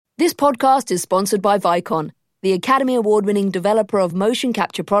This podcast is sponsored by Vicon, the Academy Award-winning developer of motion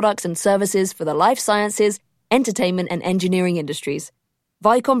capture products and services for the life sciences, entertainment, and engineering industries.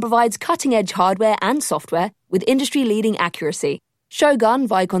 Vicon provides cutting-edge hardware and software with industry-leading accuracy. Shogun,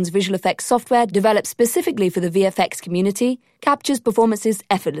 Vicon's visual effects software developed specifically for the VFX community, captures performances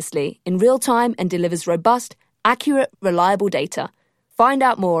effortlessly in real time and delivers robust, accurate, reliable data. Find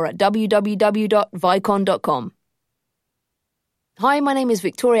out more at www.vicon.com. Hi, my name is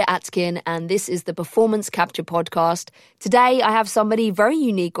Victoria Atkin, and this is the Performance Capture Podcast. Today, I have somebody very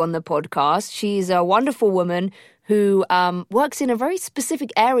unique on the podcast. She's a wonderful woman who works in a very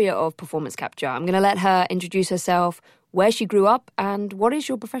specific area of performance capture. I'm going to let her introduce herself, where she grew up, and what is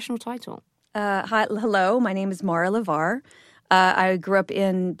your professional title? Hello, my name is Mara LEVARRE. I grew up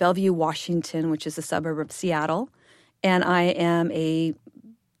in Bellevue, Washington, which is a suburb of Seattle, and I am a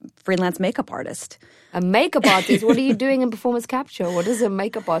freelance makeup artist. A makeup artist? What are you doing in performance capture? What does a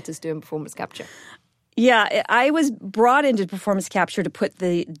makeup artist do in performance capture? Yeah, I was brought into performance capture to put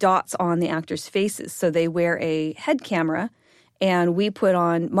the dots on the actors' faces. So they wear a head camera, and we put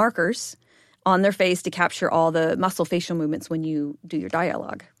on markers on their face to capture all the muscle facial movements when you do your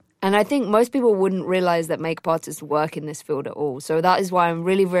dialogue. And I think most people wouldn't realize that makeup artists work in this field at all. So that is why I'm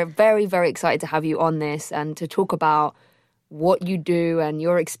really very, very excited to have you on this and to talk about what you do and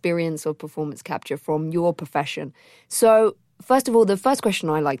your experience of performance capture from your profession. So first of all, the first question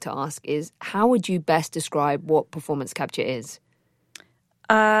I like to ask is, how would you best describe what performance capture is?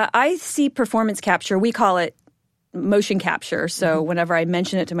 I see performance capture, we call it motion capture. So whenever I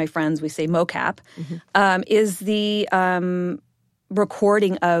mention it to my friends, we say mocap, is the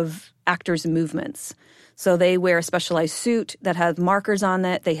recording of actors' movements. So they wear a specialized suit that has markers on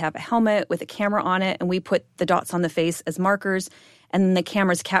it. They have a helmet with a camera on it, and we put the dots on the face as markers, and then the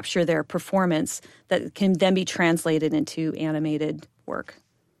cameras capture their performance that can then be translated into animated work.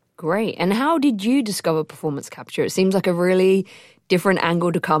 Great. And how did you discover performance capture? It seems like a really different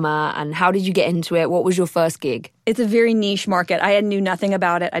angle to come at. And how did you get into it? What was your first gig? It's a very niche market. I knew nothing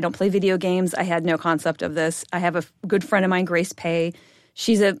about it. I don't play video games. I had no concept of this. I have a good friend of mine, Grace Pay.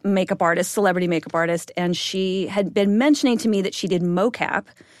 She's a makeup artist, celebrity makeup artist, and she had been mentioning to me that she did mocap.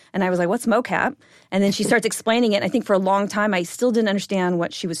 And I was like, what's mocap? And then she starts explaining it. And I think for a long time, I still didn't understand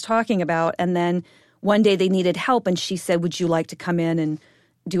what she was talking about. And then one day they needed help, and she said, would you like to come in and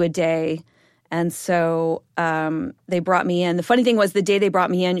do a day? And so they brought me in. The funny thing was the day they brought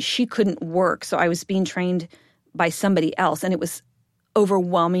me in, she couldn't work. So I was being trained by somebody else, and it was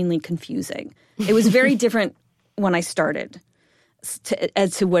overwhelmingly confusing. It was very different when I started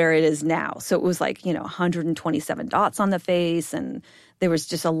as to where it is now. So it was like, 127 dots on the face, and there was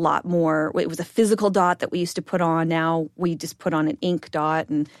just a lot more. It was a physical dot that we used to put on. Now we just put on an ink dot.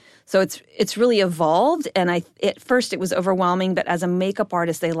 And so it's really evolved. And at first it was overwhelming, but as a makeup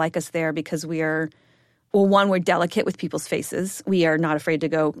artist, they like us there because we're delicate with people's faces. We are not afraid to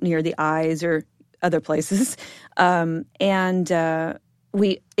go near the eyes or other places.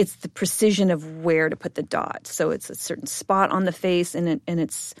 It's the precision of where to put the dot. So it's a certain spot on the face, and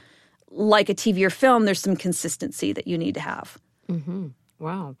it's like a TV or film. There's some consistency that you need to have. Mm-hmm.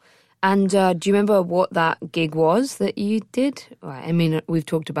 Wow. And do you remember what that gig was that you did? I mean, we've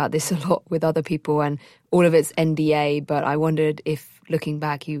talked about this a lot with other people, and all of it's NDA, but I wondered if, looking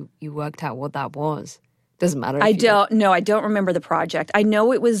back, you worked out what that was. Doesn't matter. I don't remember the project. I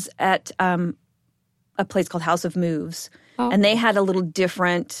know it was at a place called House of Moves. And they had a little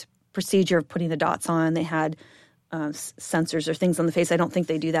different procedure of putting the dots on. They had sensors or things on the face. I don't think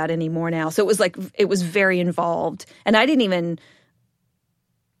they do that anymore now. So it was very involved. And I didn't even,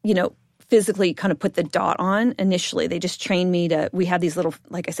 physically kind of put the dot on initially. They just trained me we had these little,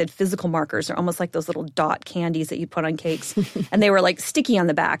 like I said, physical markers. They're almost like those little dot candies that you put on cakes. And they were like sticky on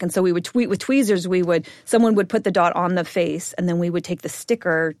the back. And so we would tweet with tweezers. Someone would put the dot on the face, and then we would take the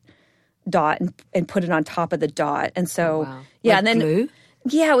sticker dot and put it on top of the dot. And so, yeah. Like and then glue?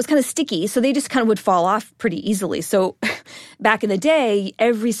 Yeah, it was kind of sticky. So they just kind of would fall off pretty easily. So back in the day,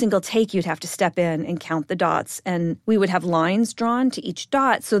 every single take you'd have to step in and count the dots. And we would have lines drawn to each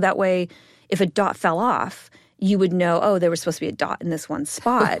dot. So that way, if a dot fell off, you would know, there was supposed to be a dot in this one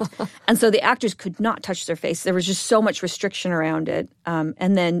spot. And so the actors could not touch their face. There was just so much restriction around it.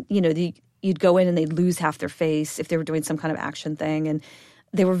 And then, you'd go in and they'd lose half their face if they were doing some kind of action thing. And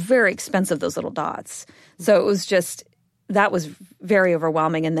they were very expensive, those little dots. So it was just, that was very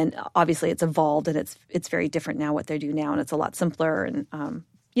overwhelming. And then obviously it's evolved, and it's very different now what they do now, and it's a lot simpler. And,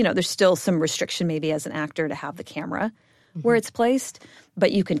 there's still some restriction maybe as an actor to have the camera where it's placed,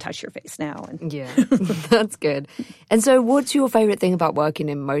 but you can touch your face now. Yeah, that's good. And so what's your favorite thing about working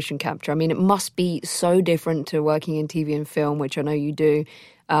in motion capture? I mean, it must be so different to working in TV and film, which I know you do.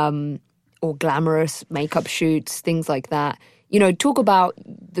 or glamorous makeup shoots, things like that. Talk about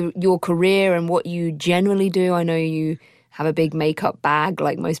your career and what you generally do. I know you have a big makeup bag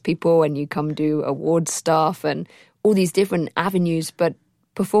like most people, and you come do awards stuff and all these different avenues. But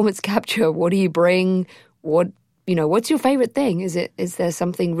performance capture, what do you bring? What's your favorite thing? Is there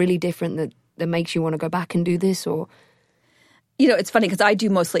something really different that makes you want to go back and do this? Or it's funny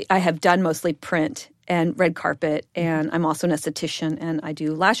because I have done mostly print and red carpet, and I'm also an esthetician, and I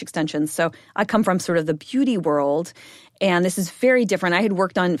do lash extensions. So I come from sort of the beauty world, and this is very different. I had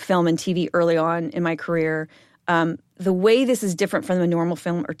worked on film and TV early on in my career. The way this is different from a normal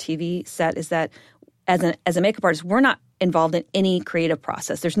film or TV set is that as a makeup artist, we're not involved in any creative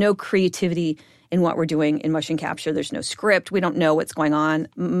process. There's no creativity in what we're doing in motion capture. There's no script. We don't know what's going on.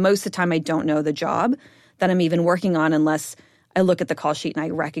 Most of the time, I don't know the job that I'm even working on unless I look at the call sheet and I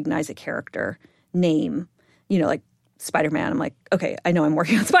recognize a character name, like Spider-Man. I'm like, okay, I know I'm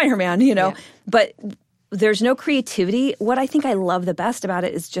working on Spider-Man, Yeah. But there's no creativity. What I think I love the best about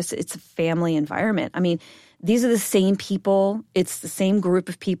it is just it's a family environment. I mean, these are the same people. It's the same group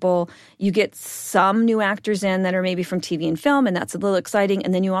of people. You get some new actors in that are maybe from TV and film, and that's a little exciting.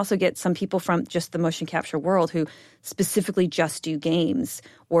 And then you also get some people from just the motion capture world who specifically just do games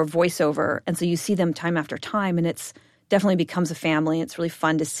or voiceover. And so you see them time after time, and it's definitely becomes a family. It's really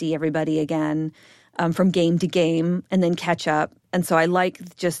fun to see everybody again from game to game and then catch up. And so I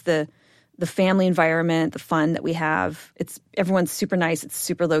like just the family environment, the fun that we have. Everyone's super nice. It's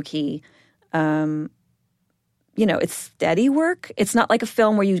super low key. It's steady work. It's not like a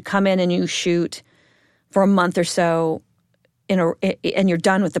film where you come in and you shoot for a month or so and you're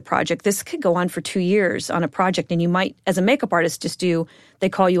done with the project. This could go on for 2 years on a project, and you might, as a makeup artist, they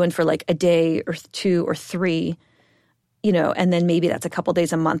call you in for like a day or 2 or 3, and then maybe that's a couple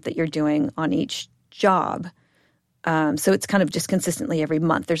days a month that you're doing on each job. So it's kind of just consistently every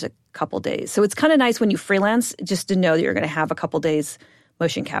month there's a couple days. So it's kind of nice when you freelance just to know that you're going to have a couple days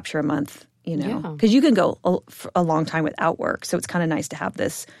motion capture a month, because you can go a long time without work. So it's kind of nice to have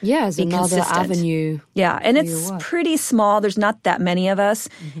this. Yeah, as another avenue. Yeah, and it's pretty small. There's not that many of us.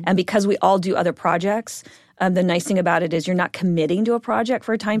 Mm-hmm. And because we all do other projects, the nice thing about it is you're not committing to a project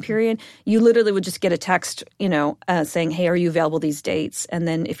for a time period. You literally would just get a text, saying, hey, are you available these dates? And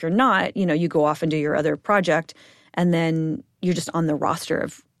then if you're not, you go off and do your other project. And then you're just on the roster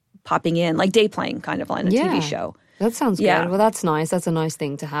of popping in, like day playing kind of on a TV show. That sounds good. Well, that's nice. That's a nice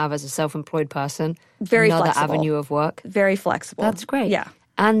thing to have as a self-employed person. Very Another flexible. Avenue of work. Very flexible. That's great. Yeah.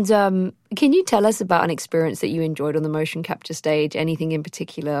 And can you tell us about an experience that you enjoyed on the motion capture stage? Anything in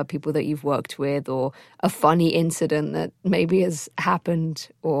particular, people that you've worked with, or a funny incident that maybe has happened?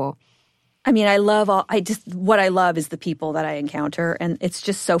 Or I mean, what I love is the people that I encounter, and it's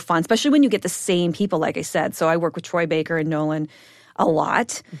just so fun, especially when you get the same people, like I said. So I work with Troy Baker and Nolan a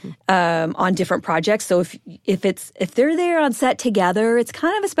lot on different projects. So if they're there on set together, it's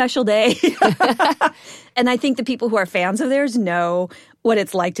kind of a special day. And I think the people who are fans of theirs know what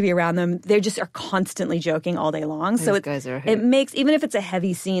it's like to be around them. They just are constantly joking all day long. Those guys are a hoot. It makes, even if it's a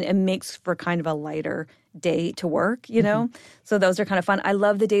heavy scene, it makes for kind of a lighter day to work, So those are kind of fun. I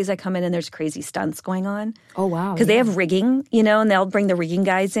love the days I come in and there's crazy stunts going on. Oh, wow. Because they have rigging, and they'll bring the rigging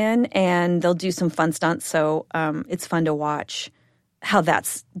guys in and they'll do some fun stunts. So it's fun to watch how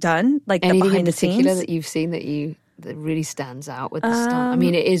that's done, like anything the behind the in particular scenes. that you've seen that really stands out with the stunt? I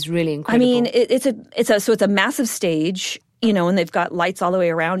mean, it is really incredible. I mean, it's a massive stage, and they've got lights all the way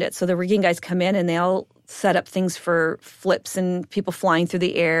around it. So the rigging guys come in and they'll set up things for flips and people flying through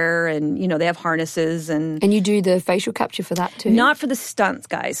the air, and they have harnesses and you do the facial capture for that too? Not for the stunts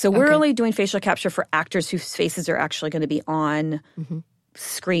guys. So we're only doing facial capture for actors whose faces are actually going to be on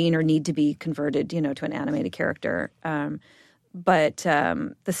screen or need to be converted, to an animated character. But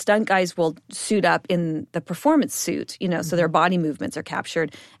the stunt guys will suit up in the performance suit, so their body movements are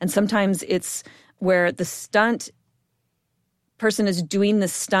captured. And sometimes it's where the stunt person is doing the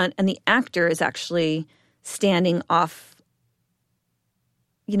stunt and the actor is actually standing off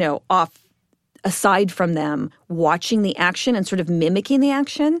aside from them, watching the action and sort of mimicking the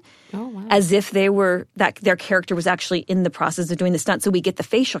action. Oh, wow. As if their character was actually in the process of doing the stunt. So we get the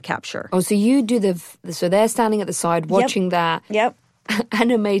facial capture. Oh, so you do so they're standing at the side watching that,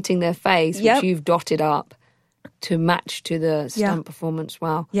 animating their face, which you've dotted up to match to the stunt performance.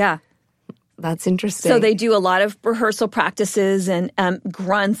 Wow. Yeah. That's interesting. So they do a lot of rehearsal practices and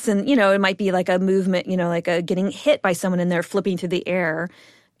grunts, and, it might be like a movement, like a getting hit by someone and they're flipping through the air,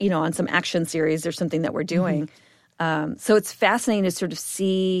 on some action series or something that we're doing. So it's fascinating to sort of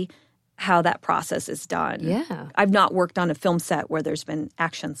see how that process is done. Yeah. I've not worked on a film set where there's been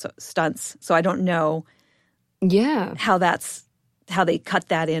action stunts, so I don't know how how they cut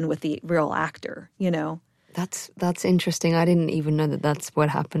that in with the real actor, That's interesting. I didn't even know that that's what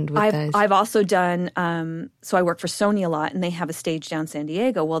happened with those. I've also done, so I work for Sony a lot, and they have a stage down San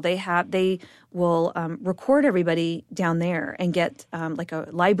Diego. Well, they will record everybody down there and get like a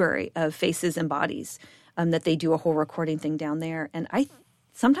library of faces and bodies that they do a whole recording thing down there. And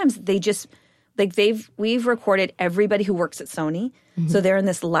sometimes they just, like we've recorded everybody who works at Sony. Mm-hmm. So they're in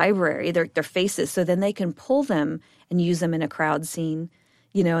this library, their faces. So then they can pull them and use them in a crowd scene.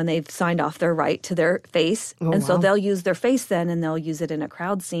 And they've signed off their right to their face. So they'll use their face then, and they'll use it in a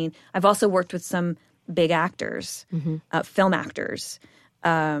crowd scene. I've also worked with some big actors, film actors,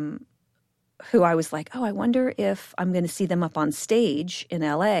 who I was like, I wonder if I'm going to see them up on stage in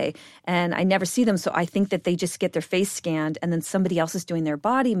L.A. And I never see them, so I think that they just get their face scanned, and then somebody else is doing their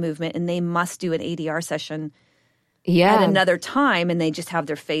body movement, and they must do an ADR session at another time, and they just have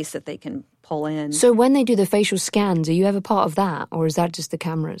their face that they can pull in. So when they do the facial scans, are you ever part of that, or is that just the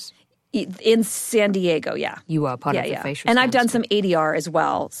cameras? In San Diego, yeah. You are part of the facial scans. And I've done some ADR as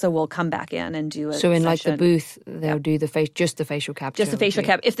well, so we'll come back in and do a So in session. like the booth, they'll do just the facial capture? Just the facial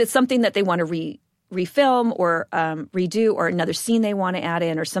cap. If it's something that they want to refilm or redo, or another scene they want to add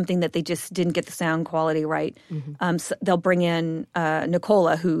in, or something that they just didn't get the sound quality right, so they'll bring in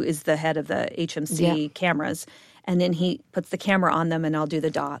Nicola, who is the head of the HMC cameras, and then he puts the camera on them, and I'll do the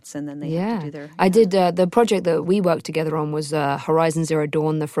dots, and then they have to do their... I did the project that we worked together on was Horizon Zero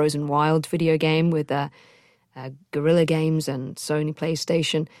Dawn, the Frozen Wild video game with Guerrilla Games and Sony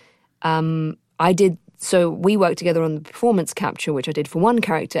PlayStation. So we worked together on the performance capture, which I did for one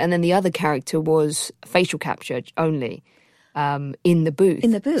character, and then the other character was facial capture only in the booth.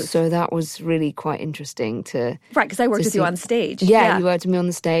 In the booth. So that was really quite interesting to... Right, because I worked with you on stage. Yeah, you worked with me on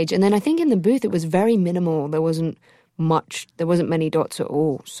the stage. And then I think in the booth it was very minimal. There wasn't many dots at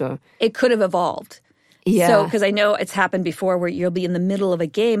all. So it could have evolved. Yeah. So, because I know it's happened before where you'll be in the middle of a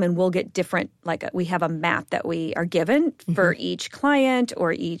game and we'll get different, like we have a map that we are given for each client,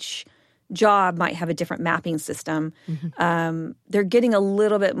 or each job might have a different mapping system. They're getting a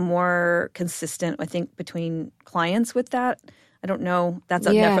little bit more consistent, I think, between clients with that. I don't know. That's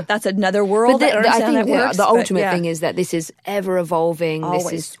another world. But I think the ultimate thing is that this is ever evolving. Always,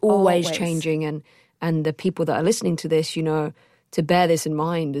 this is always changing. And the people that are listening to this, to bear this in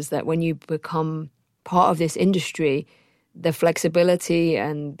mind is that when you become part of this industry, the flexibility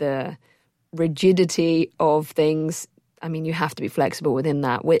and the rigidity of things, I mean, you have to be flexible within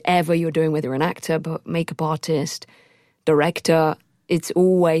that. Whatever you're doing, whether you're an actor, makeup artist, director, it's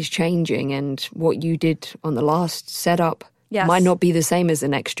always changing. And what you did on the last setup might not be the same as the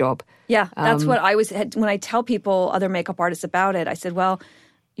next job. Yeah, that's what I when I tell people, other makeup artists about it, I said, well,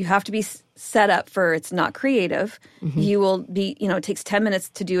 you have to be set up for it's not creative. You will be, it takes 10 minutes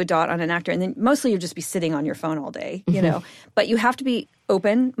to do a dot on an actor. And then mostly you'll just be sitting on your phone all day, But you have to be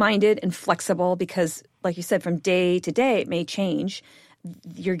open-minded and flexible because, like you said, from day to day, it may change.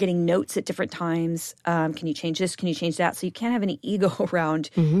 You're getting notes at different times. Can you change this? Can you change that? So you can't have any ego around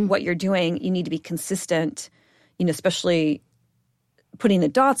what you're doing. You need to be consistent, especially putting the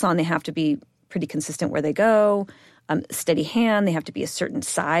dots on. They have to be pretty consistent where they go. Steady hand. They have to be a certain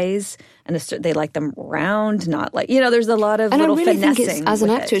size, and they like them round, not like there's a lot of little finessing. And I really think as an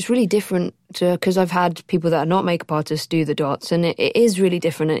actor, it's really different because I've had people that are not makeup artists do the dots, and it is really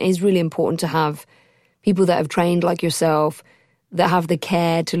different. And it is really important to have people that have trained like yourself that have the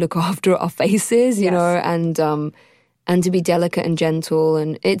care to look after our faces, you know, and to be delicate and gentle.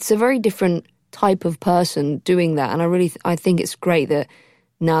 And it's a very different type of person doing that. And I think it's great that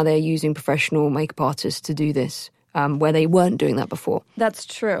now they're using professional makeup artists to do this. Where they weren't doing that before. That's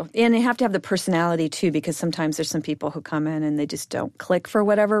true. And they have to have the personality, too, because sometimes there's some people who come in and they just don't click for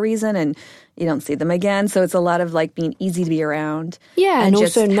whatever reason, and you don't see them again. So it's a lot of, being easy to be around. Yeah, and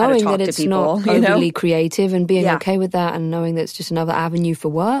also knowing that it's not overly creative and being okay with that, and knowing that it's just another avenue for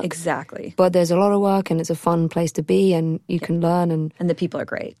work. Exactly. But there's a lot of work, and it's a fun place to be, and you can learn. And the people are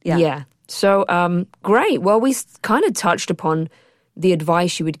great. Yeah. So, great. Well, we kind of touched upon the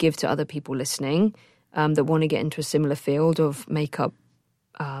advice you would give to other people listening that want to get into a similar field of makeup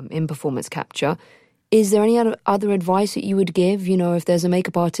in performance capture. Is there any other advice that you would give, if there's a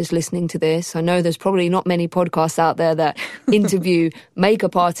makeup artist listening to this? I know there's probably not many podcasts out there that interview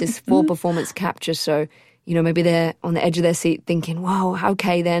makeup artists for performance capture. So, maybe they're on the edge of their seat thinking, wow,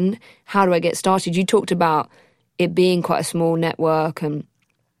 okay, then how do I get started? You talked about it being quite a small network and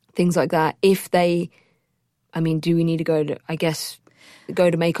things like that. Do we need to go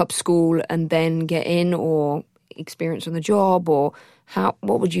to makeup school and then get in, or experience on the job, or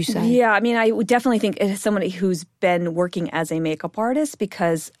what would you say? Yeah, I would definitely think as somebody who's been working as a makeup artist,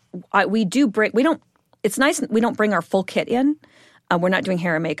 because it's nice we don't bring our full kit in. We're not doing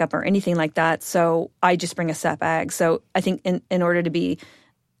hair or makeup or anything like that. So I just bring a set bag. So I think in order to be,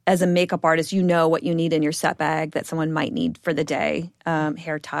 as a makeup artist, you know what you need in your set bag that someone might need for the day,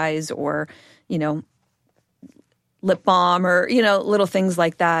 hair ties or, lip balm or, little things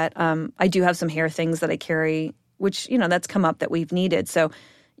like that. I do have some hair things that I carry, which, that's come up that we've needed. So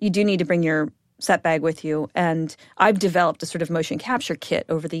you do need to bring your set bag with you. And I've developed a sort of motion capture kit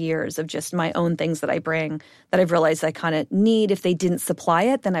over the years of just my own things that I bring that I've realized I kind of need. If they didn't supply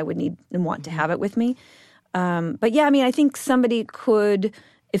it, then I would need and want to have it with me. But yeah, I think somebody could,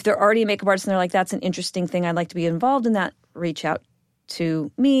 if they're already a makeup artist and they're like, that's an interesting thing, I'd like to be involved in that, reach out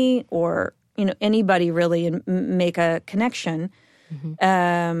to me or, anybody really and make a connection.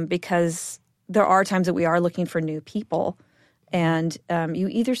 Because there are times that we are looking for new people. And you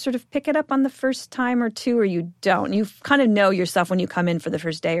either sort of pick it up on the first time or two or you don't. You kind of know yourself when you come in for the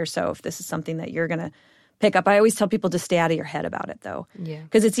first day or so if this is something that you're going to pick up. I always tell people to stay out of your head about it, though. Yeah.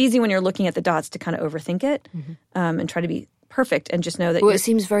 Because it's easy when you're looking at the dots to kind of overthink it and try to be perfect and just know that it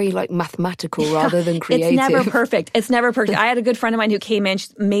seems very like mathematical rather than creative. It's never perfect. I had a good friend of mine who came in,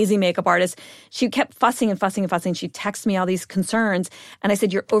 she's an amazing makeup artist. She kept fussing and fussing and fussing. She texted me all these concerns. And I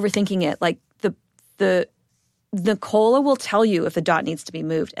said, you're overthinking it. Like the Nicola will tell you if the dot needs to be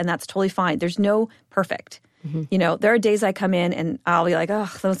moved, and that's totally fine. There's no perfect. There are days I come in and I'll be like,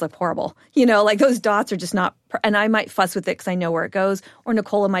 oh, those look horrible. Like those dots are just not, and I might fuss with it because I know where it goes. Or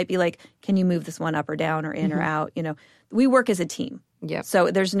Nicola might be like, can you move this one up or down or in or out? We work as a team. Yeah.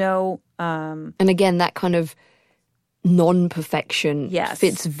 So there's no. And again, that kind of non-perfection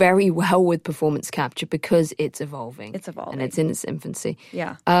fits very well with performance capture because it's evolving. And it's in its infancy.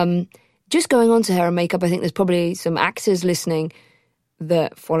 Yeah. Just going on to hair and makeup, I think there's probably some actors listening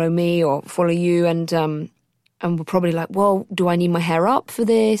that follow me or follow you and we're probably like, well, do I need my hair up for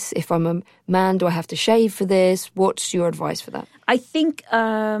this? If I'm a man, do I have to shave for this? What's your advice for that? I think,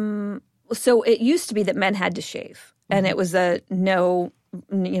 so it used to be that men had to shave. And it was that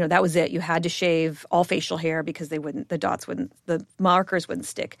was it. You had to shave all facial hair because the markers wouldn't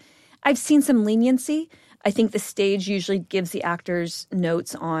stick. I've seen some leniency. I think the stage usually gives the actors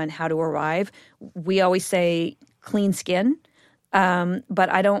notes on how to arrive. We always say clean skin. But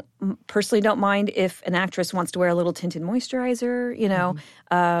I personally don't mind if an actress wants to wear a little tinted moisturizer,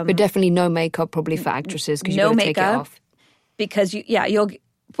 but definitely no makeup probably for actresses because you got to take it off. Because you'll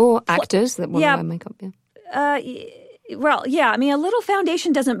or actors that want to wear makeup. A little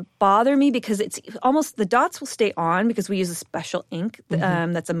foundation doesn't bother me because it's almost the dots will stay on because we use a special ink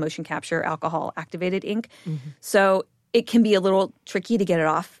that's a motion capture alcohol activated ink. So it can be a little tricky to get it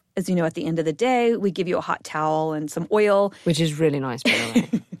off. As you know, at the end of the day, we give you a hot towel and some oil. Which is really nice, by the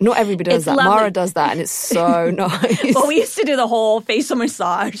way. Not everybody does that. Lovely. Mara does that, and it's so nice. Well, we used to do the whole facial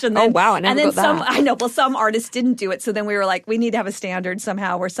massage. And then, oh, wow, I never got that. I know, well, some artists didn't do it. So then we were like, we need to have a standard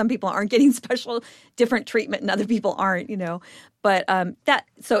somehow where some people aren't getting different treatment and other people aren't, But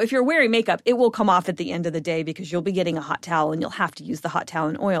so if you're wearing makeup, it will come off at the end of the day because you'll be getting a hot towel and you'll have to use the hot towel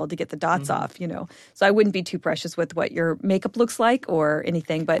and oil to get the dots off, So I wouldn't be too precious with what your makeup looks like or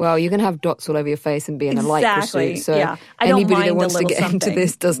anything. But well, you're going to have dots all over your face and be in a light pursuit. So anybody that wants to get into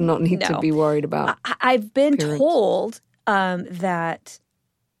this does not need to be worried about. I've been told that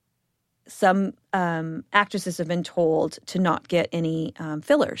some actresses have been told to not get any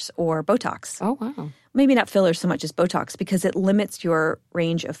fillers or Botox. Oh, wow. Maybe not fillers so much as Botox because it limits your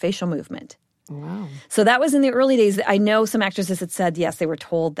range of facial movement. Wow. So that was in the early days. I know some actresses had said, yes, they were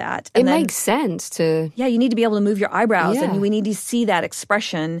told that. And it makes sense to... Yeah, you need to be able to move your eyebrows and we need to see that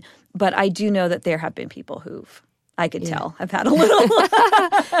expression. But I do know that there have been people who've, I could tell, have had a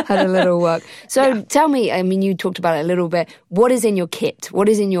little work. So tell me, you talked about it a little bit. What is in your kit? What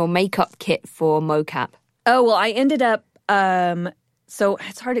is in your makeup kit for mocap? Oh, well, I ended up... So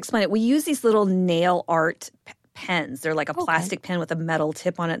it's hard to explain it. We use these little nail art pens. They're like a plastic pen with a metal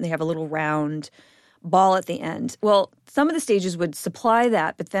tip on it, and they have a little round ball at the end. Well, some of the stages would supply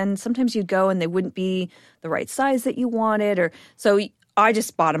that, but then sometimes you'd go and they wouldn't be the right size that you wanted. So I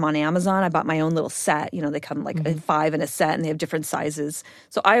just bought them on Amazon. I bought my own little set. They come like 5 in a set, and they have different sizes.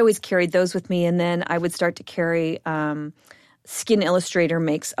 So I always carried those with me, and then I would start to carry Skin Illustrator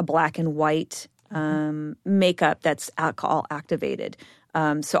makes a black and white makeup that's alcohol activated.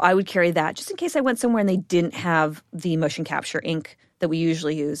 So I would carry that just in case I went somewhere and they didn't have the motion capture ink that we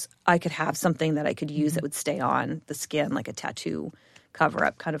usually use. I could have something that I could use that would stay on the skin, like a tattoo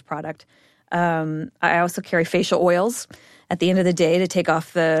cover-up kind of product. I also carry facial oils at the end of the day to take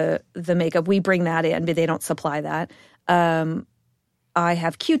off the makeup. We bring that in, but they don't supply that. I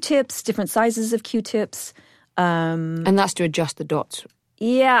have Q-tips, different sizes of Q-tips. And that's to adjust the dots.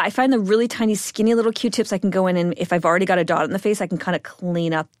 Yeah, I find the really tiny, skinny little Q-tips I can go in and if I've already got a dot on the face, I can kind of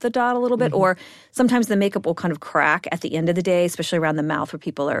clean up the dot a little bit. Or sometimes the makeup will kind of crack at the end of the day, especially around the mouth where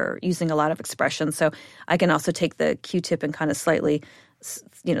people are using a lot of expression. So I can also take the Q-tip and kind of slightly,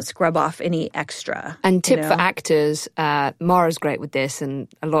 scrub off any extra. And tip for actors, Mara's great with this and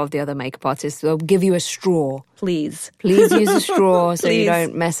a lot of the other makeup artists, they'll give you a straw. Please use a straw so you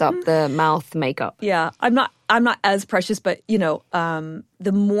don't mess up the mouth makeup. Yeah, I'm not as precious, but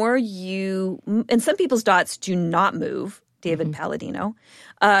the more and some people's dots do not move, David Palladino,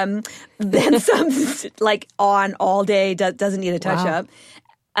 then some like on all day doesn't need a touch up.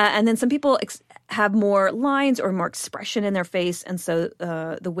 And then some people have more lines or more expression in their face. And so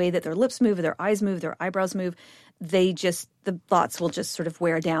the way that their lips move, their eyes move, their eyebrows move, the dots will just sort of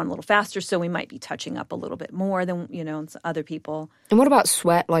wear down a little faster. So we might be touching up a little bit more than, other people. And what about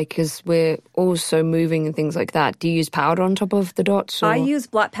sweat? Like, because we're also moving and things like that. Do you use powder on top of the dots? Or? I use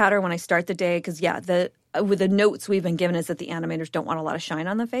blot powder when I start the day because, with the notes we've been given is that the animators don't want a lot of shine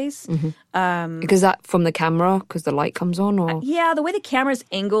on the face. Because that from the camera, because the light comes on? Or the way the camera's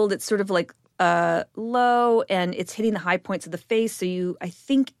angled, it's sort of like low and it's hitting the high points of the face. So I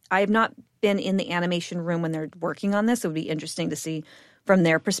think I have not been in the animation room when they're working on this. It would be interesting to see from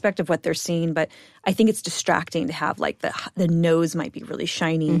their perspective what they're seeing. But I think it's distracting to have like the nose might be really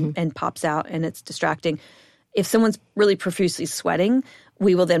shiny and pops out and it's distracting. If someone's really profusely sweating,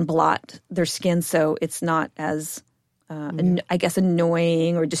 we will then blot their skin so it's not as, I guess,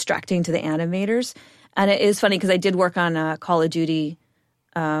 annoying or distracting to the animators. And it is funny because I did work on Call of Duty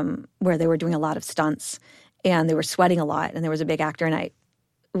where they were doing a lot of stunts and they were sweating a lot and there was a big actor and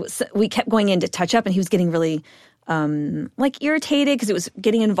we kept going in to touch up and he was getting really irritated because it was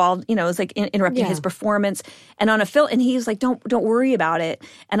getting involved, it was like interrupting his performance. And on a film, and he was like, don't worry about it.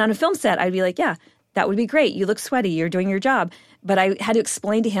 And on a film set, I'd be like, yeah, that would be great. You look sweaty. You're doing your job. But I had to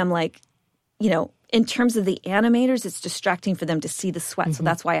explain to him in terms of the animators, it's distracting for them to see the sweat. So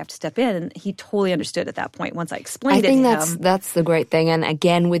that's why I have to step in. And he totally understood at that point once I explained it to him. I think that's the great thing. And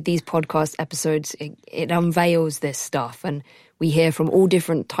again, with these podcast episodes, it unveils this stuff. And we hear from all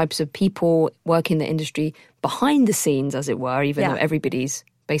different types of people working in the industry behind the scenes, as it were, even though everybody's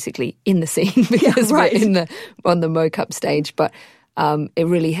basically in the scene because we're on the mocap stage. But it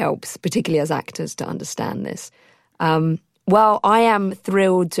really helps, particularly as actors, to understand this. Well, I am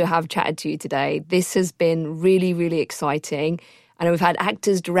thrilled to have chatted to you today. This has been really, really exciting. I know we've had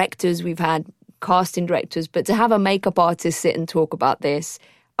actors, directors, we've had casting directors, but to have a makeup artist sit and talk about this,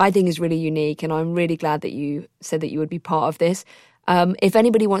 I think is really unique. And I'm really glad that you said that you would be part of this. If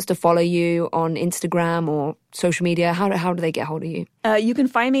anybody wants to follow you on Instagram or social media, how do they get hold of you? You can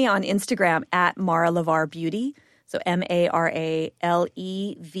find me on Instagram at Mara LEVARRE Beauty. So MARALEVARRE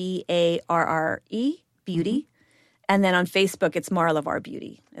Beauty. And then on Facebook, it's Mara LEVARRE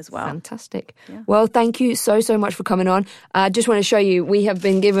Beauty as well. Fantastic. Yeah. Well, thank you so much for coming on. I just want to show you, we have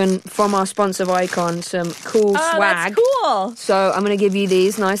been given from our sponsor Vicon some cool swag. That's cool. So I'm going to give you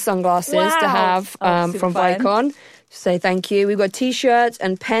these nice sunglasses to have from Vicon. Say thank you. We've got T-shirts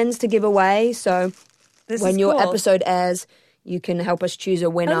and pens to give away. So when your episode airs, you can help us choose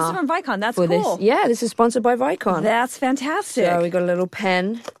a winner. This is from Vicon. That's cool. This. Yeah, this is sponsored by Vicon. That's fantastic. So we got a little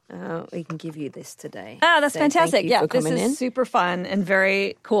pen. We can give you this today. That's fantastic. Yeah, this is super fun and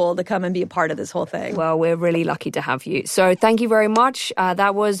very cool to come and be a part of this whole thing. Well, we're really lucky to have you. So thank you very much.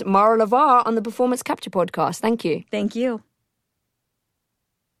 That was Mara LEVARRE on the Performance Capture Podcast. Thank you. Thank you.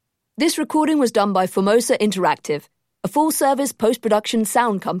 This recording was done by Formosa Interactive, a full-service post-production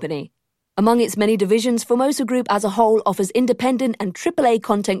sound company. Among its many divisions, Formosa Group as a whole offers independent and AAA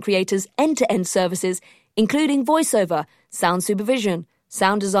content creators end-to-end services, including voiceover, sound supervision,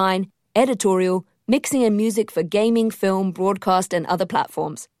 sound design, editorial, mixing and music for gaming, film, broadcast, and other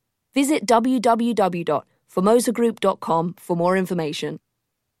platforms. Visit www.formosagroup.com for more information.